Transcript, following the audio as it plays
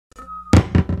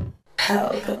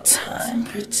Pelpa time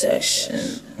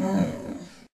protection.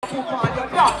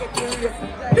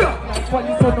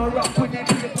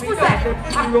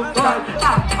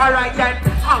 Alright then,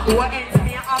 I'll go and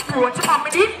me approach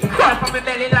family. Crawl from my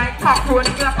belly like cockroach.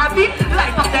 Like a bit,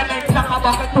 light up them and suck a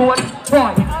bucket toad.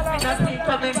 Boy, me no see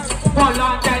coming. Hold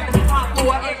on then, I'll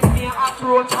go and me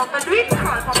approach family.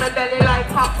 Crawl from my belly like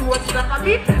cockroach. Like a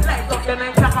bit, light up them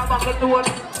and suck a bucket toad.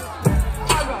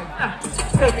 Alright,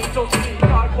 tell me just me,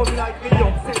 God come like me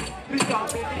upset.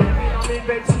 Because me leave me on me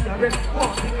bed, she a rest.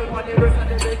 Walking on the rest of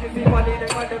the bed, you see funny, they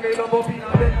got them in a buff in a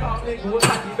bed. Can't make good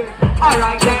at the bed.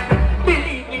 Alright then,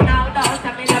 believe me now, don't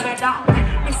tell me never down.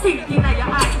 Me see it in your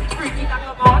eyes, freaking out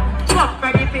your mouth. Come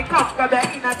ready to come, grab it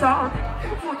in a town.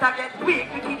 Foot again, weak,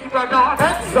 we keep it run on.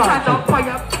 Stand up for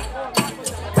you.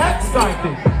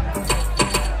 Exciting.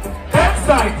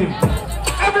 Exciting.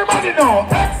 Everybody know,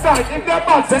 exciting, their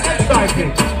mouths are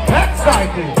exciting.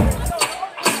 Exciting.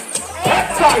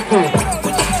 Exciting.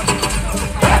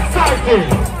 Exciting.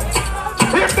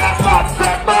 If their mouths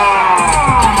say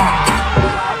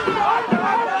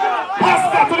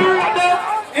ASCOT to the ready.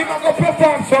 If I'm going to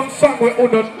perform some song we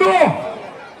don't know.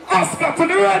 ASCOT to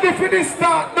the ready for this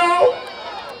start now.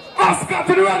 ASCOT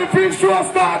to the ready for the show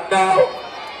start now.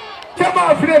 Come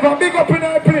on, Flavor, big up in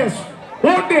our place.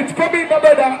 Hold it, come in, my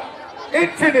brother.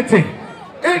 Infinity.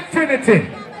 Infinity.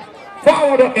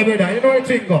 Forward up, my brother. You know what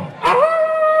you go.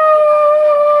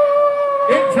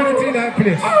 Infinity in our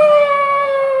place.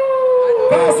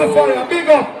 Pass the fire, big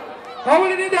up. How will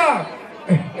you do that?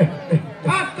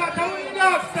 ASCOT, how will you do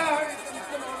that, sir?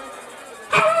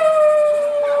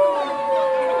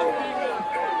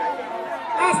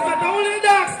 ASCOT, how will you do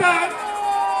that, sir?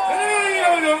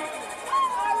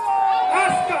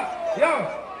 ASCOT, yo,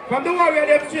 from the warrior,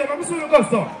 them chain, I'm soon go,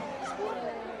 sir.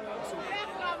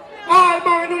 All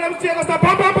man, do them chain, sir.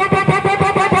 Pam, pam, pam, pam, pam, pam,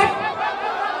 pam, pam.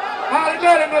 All the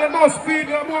girls, them must feed,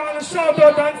 them want to shout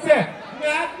out and say,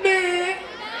 not me.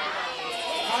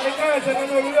 All the girls, I don't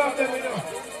know, we love them, you know.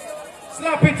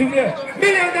 Slap it together. $1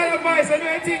 million voice, I know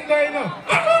anything going on.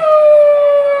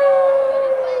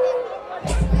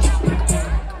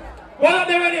 What are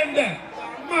they ready in there?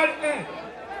 Mad man.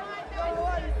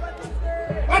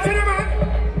 Watch it, man.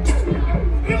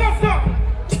 You go stop.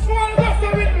 Who want to go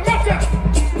stop with me? Watch it.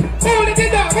 Hold it in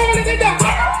there. Hold it in there.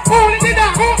 Hold it in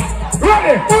there.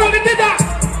 Ready. Hold it in there.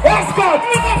 ASCOT.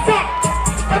 You go stop.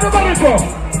 Everybody go.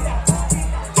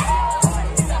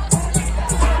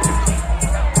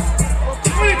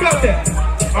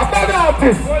 I'm not an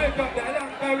artist.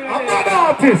 I'm not an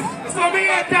artist. So me a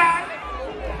time.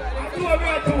 I do a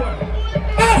real tour.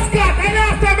 ASCOT, and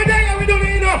last time we did we do it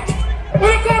enough.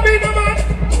 Will you come in, man?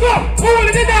 Go! Hold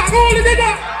it in there, hold it in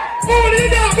there. Hold it in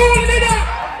there, hold it in there.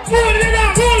 Hold it in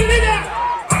there, hold it in there.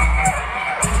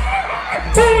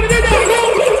 Hold it in there,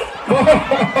 hold it.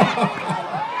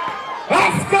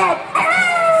 ASCOT!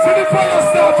 See the fire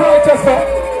start right, sir.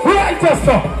 Right,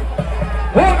 sir.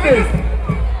 Hold this.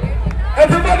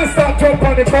 Everybody start jump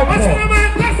on the come on.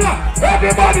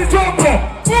 Everybody jump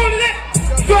up.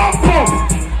 Jump up.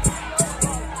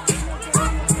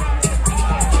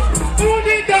 Who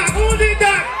did that? Who did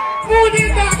that? Who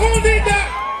did that? Who did that?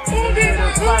 Who did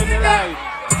that? Who did that?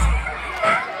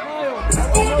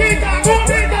 Who did that? Who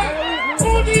did that?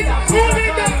 Who did that? Who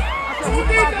did that? Who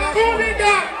did that? Who did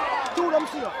that? Do them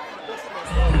here.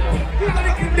 You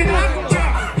gotta keep the glass on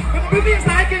top. But this I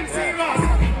can see us.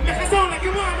 Make it sound like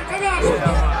you want to come out.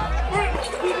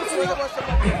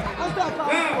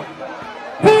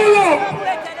 Pull up!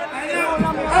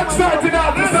 Excited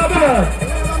out this other!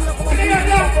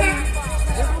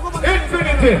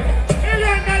 Infinity!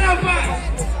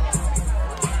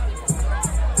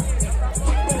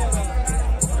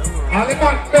 Ali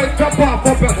man, jump off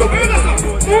up at the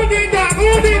who did that?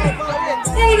 Who did that?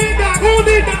 Who did that? Who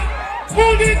did that? Who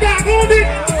did that? Who did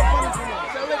that?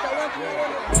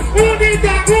 Who did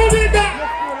that? Who did that?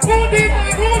 Who did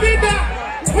that? Who did that?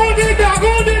 Who did that?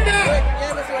 Who did that?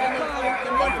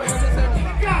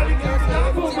 God, you can't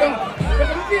stop, bro. But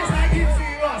the face like it's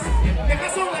serious. Make a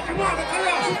sound like you want to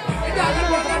collapse. It doesn't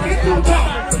work like it's too bad.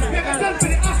 Make a sound for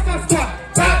the ASCOT squad.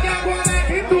 Bad guy going like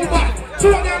it's too bad.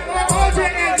 Show them for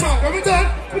OJN man. When we done,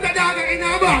 put the dagger in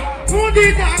our back. Who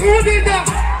did that? Who did that?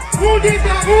 Who did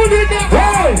that? Who did that?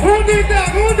 Who did that?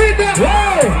 Who did that?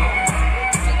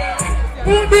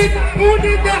 Who did that? Who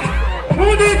did that? Who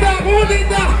did that? Who did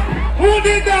that? Who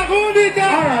did that? Who did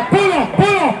that? Alright, pull up,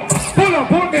 pull up, pull up,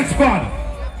 wounded squad.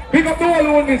 Pick up the whole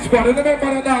wounded squad. You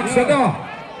remember the dancer, no?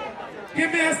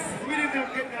 Give me a spirit.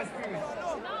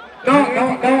 No,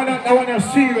 that one is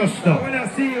serious now. That one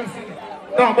is serious.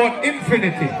 No, but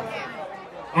infinity.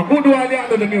 I'm going to do all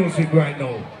the music right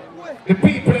now. The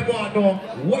people want want to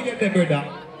know what you're there, brother.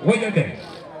 What you're there.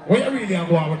 What you really are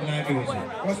going with live music.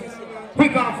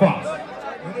 Quick and fast.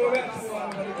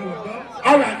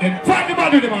 Alright then, find the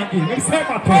body with him again. Let's say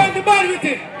my find the body with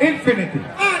him. Infinity.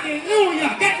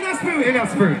 Hallelujah. Get in the spirit. In the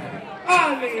spirit.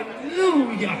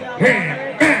 Hallelujah.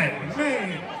 Amen.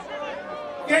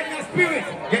 Get in the spirit.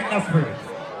 Get in the spirit.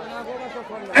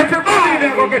 Everybody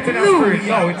there go get in the spirit.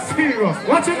 No, it's serious.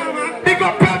 Watch it now, man. Big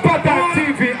up Pelpa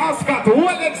TV, ASCOT,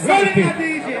 well excited.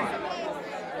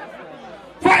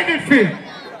 Find it, Phil.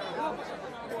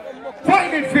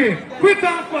 Find it, Phil. Quick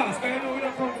and fast. I know we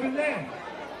don't come from there.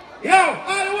 Yo,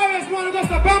 all the warriors want to go to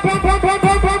pump.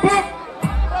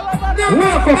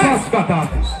 Work of ASCOT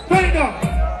artists. Turn it up.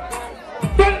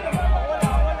 Turn it up.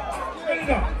 Turn it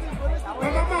up.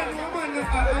 When my man,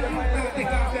 I take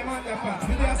off them on the pass.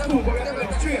 We are school, but we are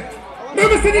going straight.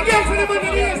 Remember, see the girls in the money,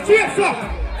 they are straight, sir.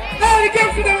 All the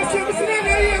girls in the money, see them,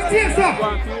 they are straight, sir.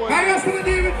 I just want to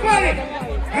deal with Polly.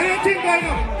 I don't think I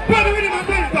know. Put the rhythm and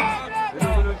Pelpa.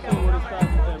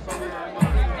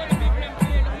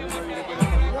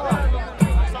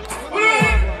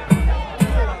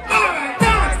 Alright,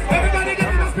 dance. Everybody get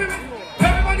in the spirit.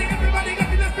 Everybody get in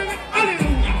the spirit.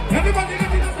 Hallelujah. Everybody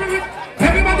get in the spirit.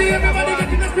 Everybody get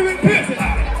in the spirit. Praise the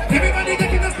Lord. Everybody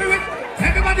get in the spirit.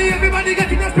 Everybody get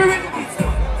in the spirit.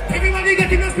 Everybody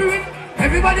get in the spirit.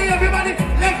 Everybody,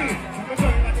 let me.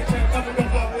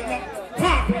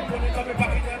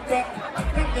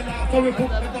 So we put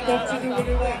the box to do what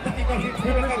we want to think of it.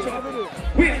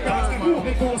 We are dancing, who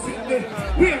they go sing there.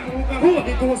 We are moving, who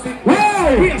they go sing. We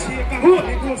are shaking, who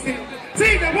they go sing.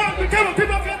 See the one we come up to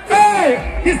my friend.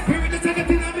 Hey! His spirit is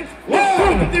taking on me.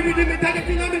 Whoa! The rhythm is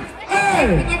taking on me. Hey!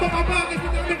 The number of my bag is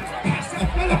taking on me.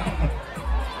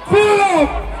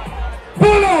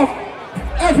 Pull up!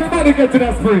 Everybody get to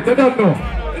that spirit, they don't know.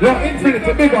 You're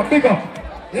infinite, big up.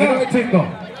 You know what you go.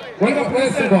 What up,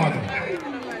 let's go on.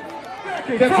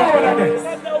 Get forward again.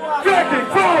 Jerking,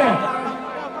 forward.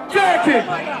 Jerking.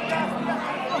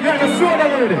 You have to show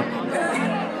them already.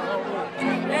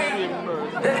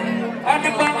 On the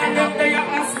back and up there, you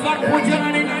ASCOT, put your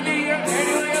hand in the air.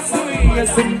 Anyway, you're doing, you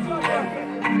see.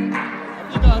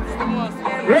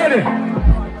 Ready?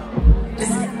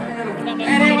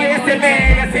 Anyway, you see me,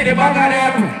 you see the bag of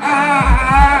them.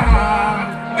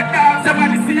 But now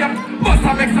somebody see them. Must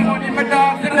have make some money for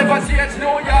dogs. They never change New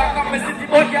York. I'm a city,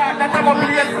 but yeah, that's our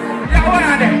place. Yeah, one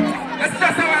of them. Let's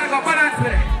just have a balance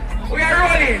with it. We are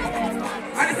rolling.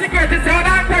 And the secret is how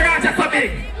that entourage is so big.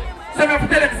 So we have to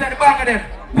tell them, say the bag of them,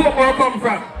 where we come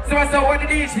from. So I say, what the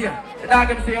DJ here? The dog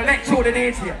them say, you let show the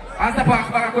DJ here. Answer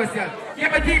back a question. Give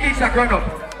me TV check, run up.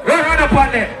 Run up on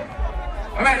them.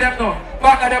 I make them know.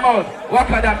 Back of them out.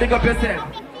 Walk at them, big up yourself.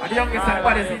 And the youngest and the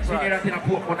baddest engineer that's in a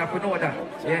poor one, if you know that.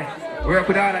 Yeah. Work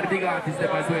with all of the big artists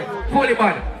them as well. Fully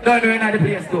bad. Don't know in the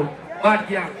place too. Bad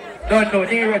gang. Don't know.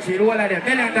 Nerochi, all of them. $1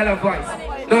 million voice.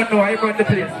 Don't know how you run the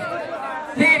place.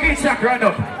 TV check, run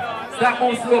up. Stop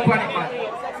move slow on it, man.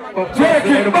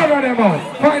 Jerking, bag of them out.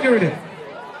 Find you with it.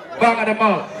 Bag of them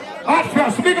out. Hot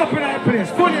frost, big up in that place.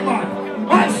 Fully man.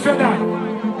 Monster that.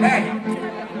 Hey.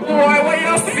 Boy, what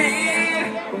you feel?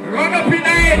 Run up in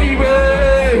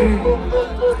anyway.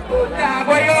 Now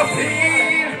what you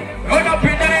feel? Run up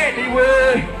in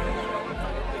anyway.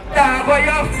 Now what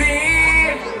you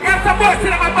feel? Get some boys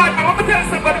in my band. I'm gonna tell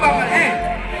somebody about my head.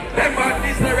 Them man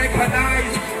needs to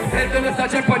recognize. Tell them to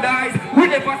jeopardize. We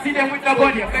never see them with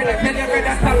nobody. Better tell them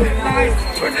better stop in lies.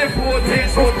 When they vote, they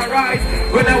show to rise.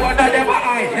 When they want them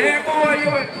eye. Hey boy,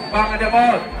 you bang them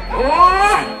out.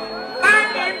 Oh!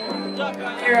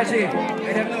 Here I see.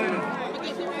 Hey, them know.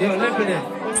 Yo, live with it.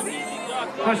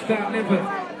 Hashtag live with it.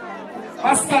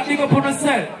 ASCOT, big up on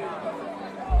yourself.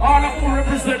 All of who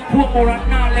represent Pelpa and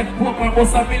now left Pelpa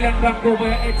almost $1 million back over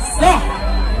your head. So,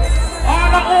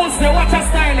 all of who say, watch a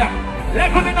style. Let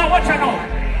me know what you know.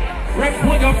 Red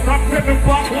put up from River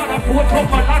Park, water port,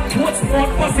 up and land, port, sport,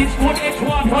 passage, port,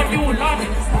 H1, for new land.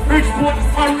 Bridgeport,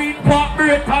 Marine Park,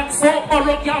 Britain, South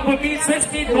Morocco, yeah, we mean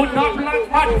 16, do not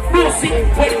black man. No see,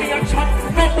 when me a chat,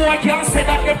 no boy can say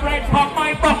that they right back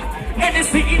my back.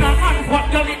 Anything in a hand,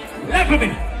 what girl it, level me.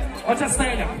 Watch a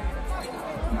style.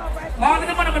 All of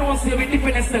the man want to say, we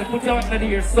defend yourself, put your hand in the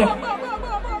ear, so.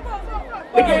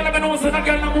 The girl I'm going to say, that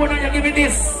girl no more than you give me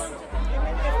this.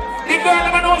 The girl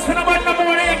I'm going to say, no more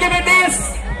than you give me this.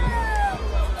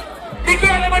 The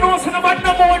girl I'm going to say, no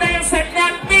more than you said,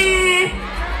 not me.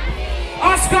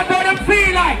 ASCOT, how them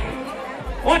feel like?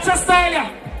 Watch your style, yeah.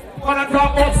 Wanna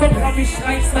talk about some Amish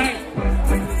lifestyle?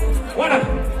 What up?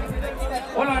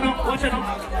 Hold on now, watch it now.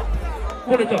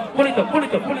 Pull it up, pull it up, pull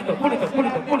it up, pull it up, pull it up, pull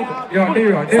it up, pull it up. Yo,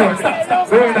 Nero.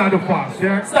 Stop. We're not the fast,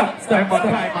 yeah? Stop. Time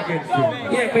against you.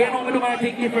 Yeah, but you know we do my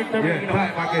thing different. Yeah,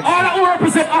 time against all who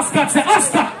represent ASCOT say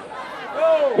ASCOT.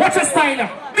 What's your style?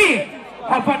 Me.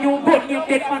 Have a new gun, name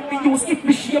dead man, me use it,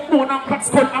 me shape, bone and crack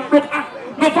skull and broke.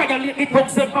 No violate the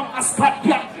thugs them from ASCOT,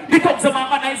 yeah. The thugs them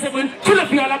organize them will kill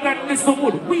if you all have done this no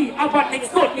good. We have a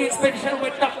next gun, the expansion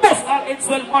with the bus, all its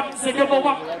well man, say you go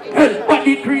up. Hell, but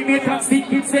the cremate and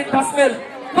stick it sent a smell.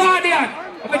 Guardian,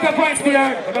 I make a voice here,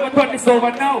 I'm going to turn this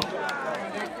over now.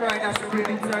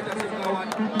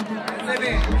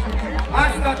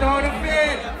 ASCOT on the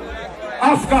field.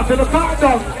 ASCOT to the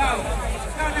countdown.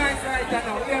 No nice right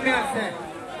now. Hear me I say.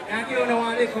 And you know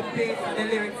one little piece of the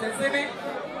lyrics. You see me?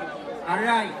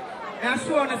 Alright. And I'm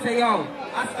sure to say, yo,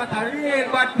 ASCOT are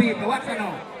real bad people. Watch you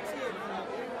now.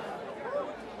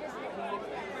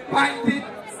 Pint it,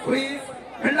 squeeze,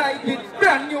 like it.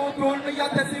 Brand new tool. Me you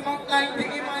test him up like the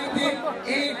mighty.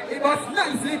 It was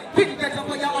nicely. King catch up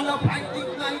for you all up. Pint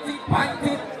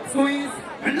it, squeeze.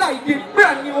 Like it,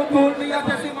 brand new tool, me at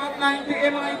the sim of 90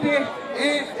 MIT.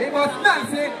 It was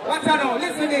nice, watch out now,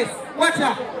 listen this, watch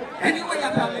out. Anyway,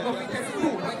 I tell me go fit test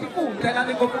fool, like the fool, tell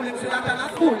them go fool him, so that I'm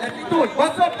not fool, let me do it.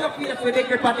 What's up your face with the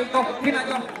grip and the go, you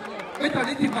know, with the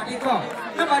little and the go.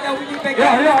 Nobody will be big.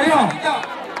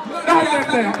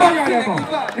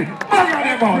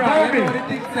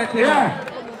 Yeah.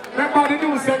 Remember the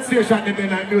new sensation in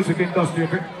the music industry,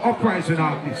 uprising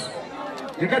artists.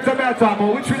 You get to better time,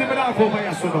 but which will you be out for my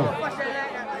yes or no?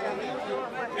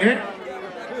 Eh?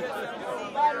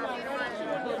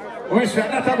 Where's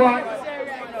that one?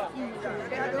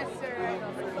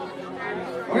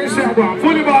 Where's that one?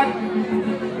 Fully man.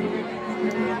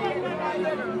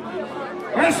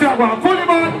 Where's that one? Fully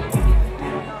man.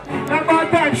 That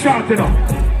bad time shot, you know.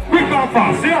 Quick and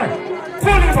fast, yeah.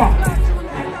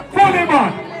 Fully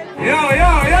man. Yo.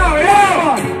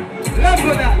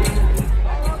 Level that.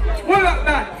 Pull up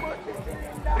that.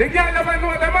 The girl never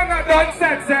know the man not done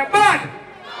said say bad.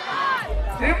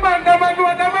 The man never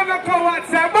know the man not come and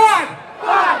say bad.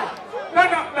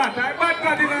 Turn up that. I bad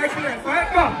God in our place.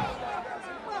 Right now.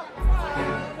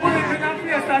 Pull it in our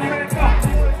place and let it go.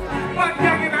 Bad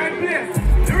gang in our place.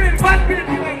 The real bad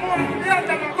people are more than the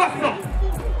other man. Gossip.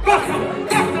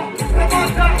 The man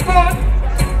that God.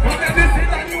 But then this is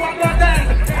that you are going dead.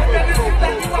 Then this is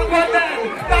that you are going dead.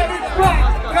 That is wrong.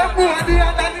 The boy the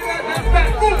other.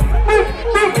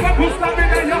 Push them in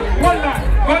there, one line,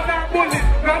 but now bullet,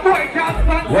 now boy can't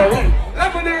stand it. Let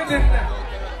me do this now.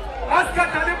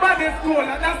 ASCOT are the baddest goal,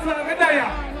 and that's why we're there.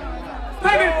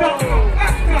 Turn it up now,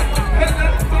 ASCOT. Let's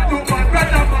do man,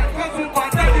 brother man, cousin man,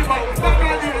 daddy man,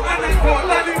 family, and I call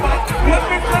daddy man. What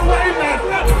makes the wildness?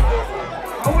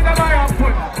 I would have my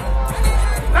put.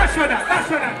 That's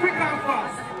that, quick and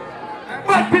fast.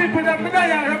 Bad people that me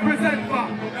there represent for.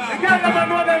 The girl never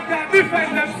know them can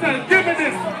defend themselves. Give me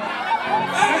this. The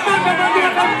man never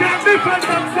know them can defend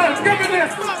themselves. Give me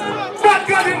this. Bad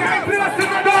God in the place in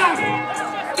the dog.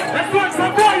 Let's watch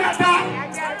some boy at that.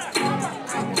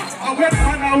 I went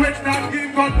and I went and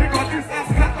give God because this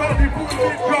ASCOT all the food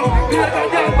is grown. The other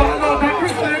girl ball out and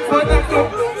Christian for them too.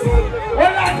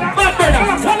 Hold on now. Bad brother.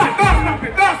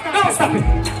 Don't stop it.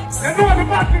 You know the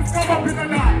bad things come up in the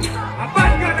night. A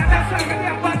bad God and that's why we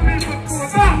need bad people to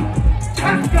go now.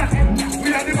 ASCOT. We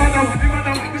are the man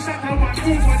with the shot and one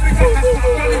move and we got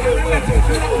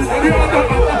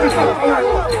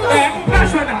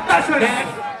that's right.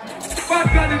 Bad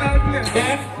God in our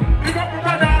place. You got my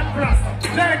brother and trust.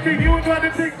 Like you know the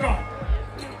thing now.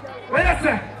 What you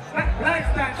say?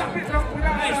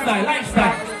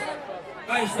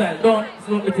 Lifestyle. Don't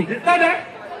slow the thing. It's not there.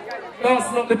 Don't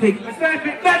slow the thing. It's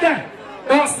not there.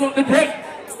 Don't slow the thing.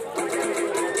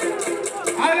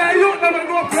 And you never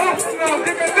go plus now.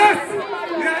 Give me this.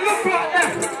 Yeah, look right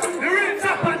there. The real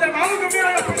top of them. I don't know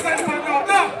represent for now.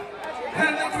 No.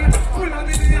 Hell, I'm full of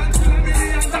millions.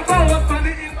 The power for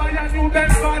the in my new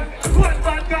best man. One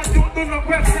man got you do no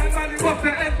question, man. He was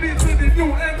the NP to the new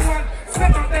M1.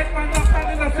 Seven dead man, not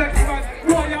standing the second man.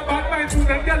 Roll your bad mind to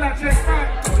them, girl and check man.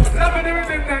 Let me do it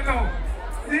in there now.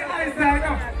 See, eyes there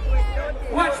now.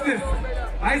 Watch this.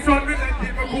 I saw me and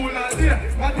keep a cool all day.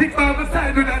 I think by my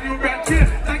side with a new brand here.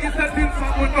 Like it's a thing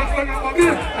someone got on my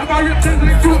beer. I'm a rich and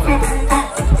like two from Cuba.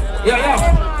 Yo.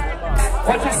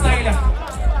 Watch your style.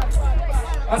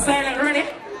 A silent ready?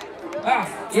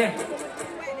 Yeah.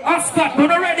 ASCOT, you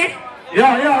ready?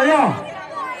 Yeah.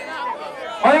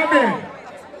 What you mean?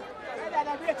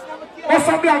 What's a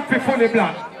black people fully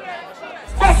black?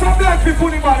 What's a black people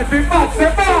fully bad? If it bad,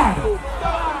 say bad.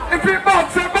 If it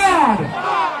bad, say bad.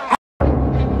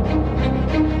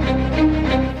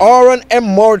 R&M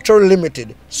Mortuary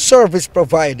Limited, service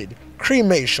provided.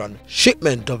 Cremation,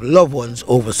 shipment of loved ones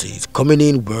overseas, coming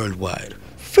in worldwide.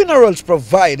 Funerals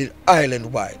provided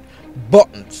island-wide.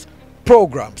 Buttons,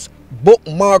 programs,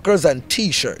 bookmarkers and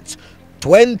t-shirts.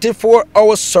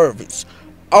 24-hour service.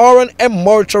 R&M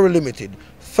Mortuary Limited,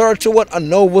 31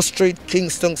 Anova Street,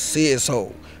 Kingston,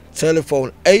 CSO.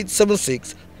 Telephone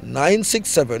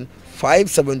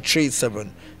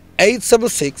 876-967-5737.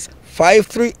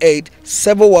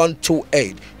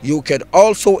 876-538-7128. You can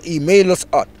also email us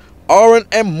at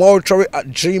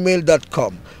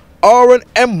rnmmortuary@gmail.com.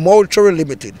 R&M Mortuary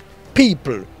Limited.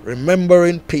 People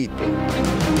remembering people.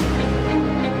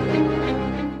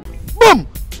 Boom!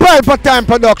 Pelpa Time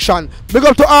Production. Big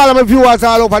up to all of my viewers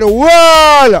all over the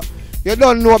world. You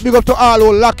don't know. Big up to all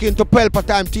who lock into Pelpa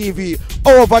Time TV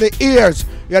over the years.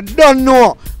 You don't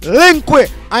know. Link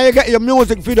with and you get your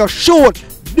music video shoot,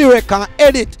 direct and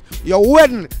edit. Your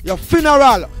wedding, your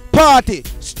funeral, party,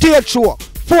 stage show,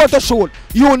 photo shoot,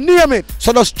 you name it.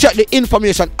 So just check the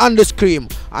information on the screen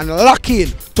and lock in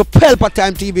to Pelpa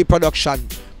Time TV Production.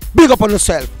 Big up on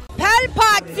yourself.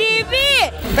 Pelpa TV!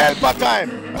 Pelpa Time!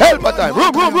 Pelpa Time!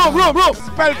 Room!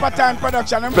 Pelpa Time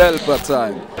Production. Pelpa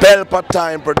Time. Pelpa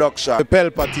Time Production.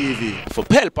 Pelpa TV. For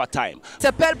Pelpa Time. It's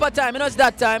a Pelpa Time, you know it's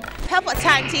that time. Pelpa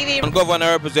Time TV. I'm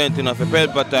governor representing of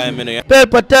Pelpa Time. You know.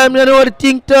 Pelpa Time, you know what the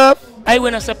thing tough? I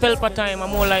when I say Pelpa Time, I'm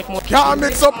more like more. Can't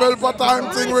mix up Pelpa Time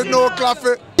thing with no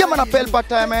coffee. Yeah, man, a Pelpa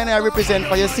Time, and I represent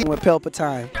for your scene with Pelpa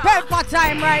Time. Pelpa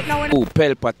Time right now. Oh,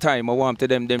 Pelpa Time. I want to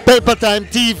them. Pelpa Time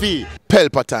TV.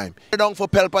 Pelpa Time. Down for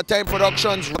Pelpa Time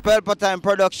Productions. Pelpa Time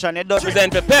Production, it does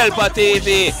Represent for Pelpa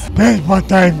TV. Pelpa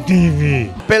Time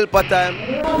TV. Pelpa Time.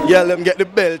 Yeah, let them get the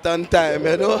belt on time,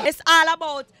 you know. It's all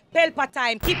about Pelpa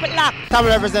Time. Keep it locked. Time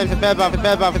represent for Pelpa,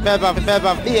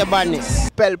 be a badness.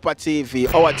 Pelpa TV,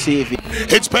 our TV.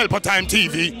 It's Pelpa Time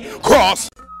TV. Cross.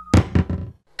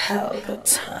 Pelpa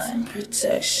Time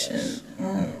Protection.